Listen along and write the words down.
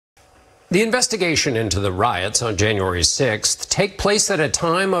The investigation into the riots on January 6th take place at a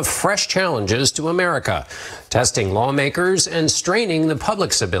time of fresh challenges to America, testing lawmakers and straining the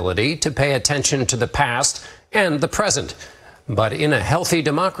public's ability to pay attention to the past and the present. But in a healthy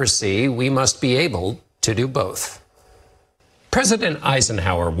democracy, we must be able to do both. President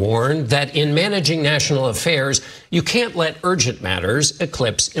Eisenhower warned that in managing national affairs, you can't let urgent matters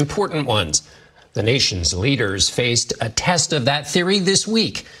eclipse important ones. The nation's leaders faced a test of that theory this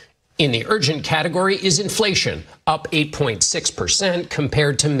week. In the urgent category is inflation, up 8.6%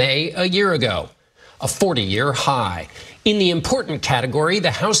 compared to May a year ago, a 40-year high. In the important category, the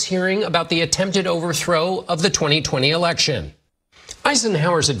House hearing about the attempted overthrow of the 2020 election.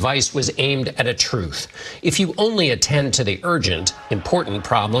 Eisenhower's advice was aimed at a truth. If you only attend to the urgent, important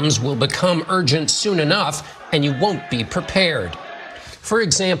problems will become urgent soon enough, and you won't be prepared. For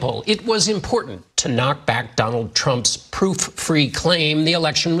example, it was important to knock back Donald Trump's proof-free claim the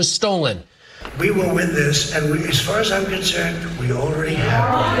election was stolen. We will win this, and as far as I'm concerned, we already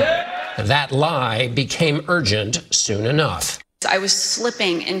have. That lie became urgent soon enough. I was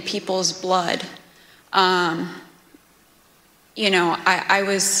slipping in people's blood. I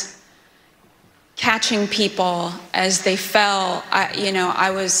was catching people as they fell.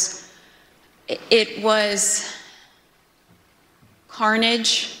 It was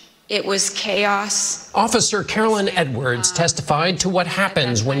carnage. It was chaos. Officer Carolyn Edwards testified to what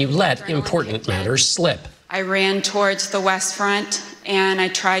happens when you let important matters slip. I ran towards the West Front and I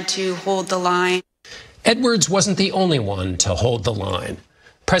tried to hold the line. Edwards wasn't the only one to hold the line.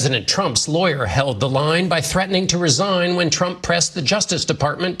 President Trump's lawyer held the line by threatening to resign when Trump pressed the Justice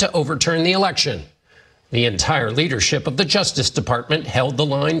Department to overturn the election. The entire leadership of the Justice Department held the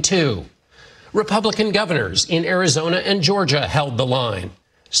line, too. Republican governors in Arizona and Georgia held the line.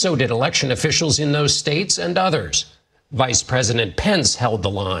 So did election officials in those states and others. Vice President Pence held the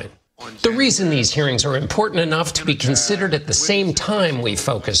line. The reason these hearings are important enough to be considered at the same time we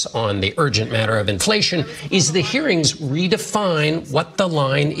focus on the urgent matter of inflation is the hearings redefine what the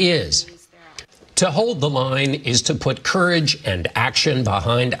line is. To hold the line is to put courage and action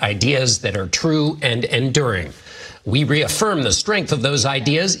behind ideas that are true and enduring. We reaffirm the strength of those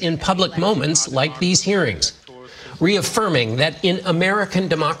ideas in public moments like these hearings, reaffirming that in American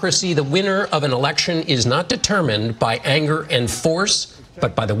democracy, the winner of an election is not determined by anger and force,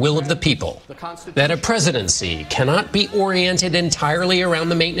 but by the will of the people. That a presidency cannot be oriented entirely around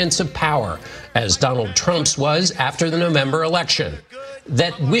the maintenance of power, as Donald Trump's was after the November election.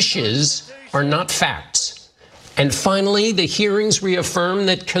 That wishes are not facts. And finally, the hearings reaffirm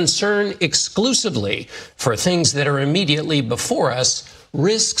that concern exclusively for things that are immediately before us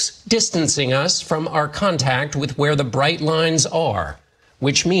risks distancing us from our contact with where the bright lines are,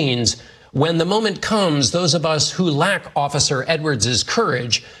 which means when the moment comes, those of us who lack Officer Edwards'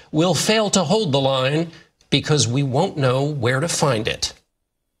 courage will fail to hold the line because we won't know where to find it.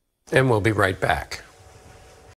 And we'll be right back.